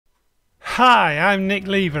Hi, I'm Nick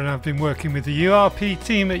Lever and I've been working with the URP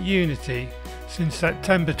team at Unity since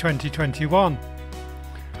September 2021.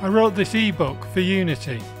 I wrote this ebook for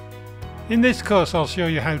Unity. In this course I'll show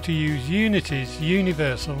you how to use Unity's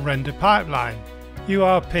Universal Render Pipeline,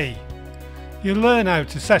 URP. You'll learn how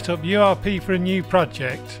to set up URP for a new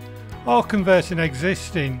project or convert an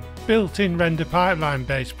existing built-in render pipeline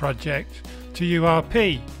based project to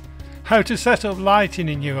URP, how to set up lighting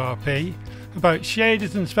in URP, about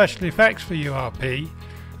shaders and special effects for URP,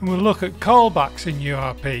 and we'll look at callbacks in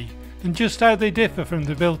URP and just how they differ from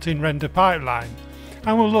the built-in render pipeline,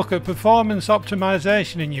 and we'll look at performance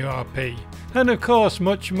optimization in URP, and of course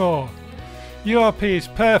much more. URP is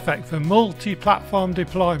perfect for multi-platform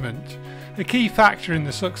deployment, a key factor in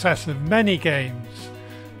the success of many games.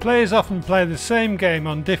 Players often play the same game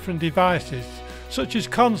on different devices, such as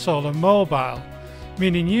console and mobile,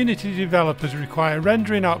 meaning Unity developers require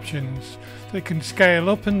rendering options that can scale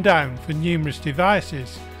up and down for numerous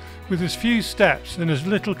devices, with as few steps and as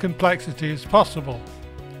little complexity as possible.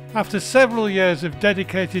 After several years of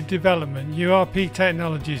dedicated development, URP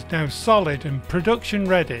technology is now solid and production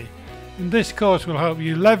ready, and this course will help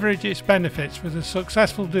you leverage its benefits for the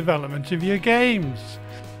successful development of your games.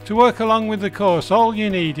 To work along with the course, all you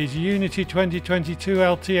need is Unity 2022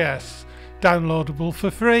 LTS, downloadable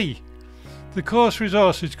for free. The course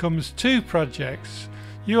resources come as two projects,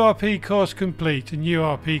 URP Course Complete and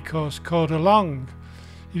URP Course Code Along.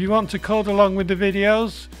 If you want to code along with the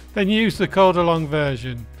videos, then use the code along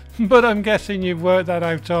version. But I'm guessing you've worked that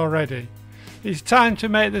out already. It's time to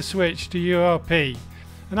make the switch to URP,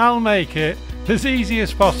 and I'll make it as easy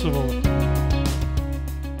as possible.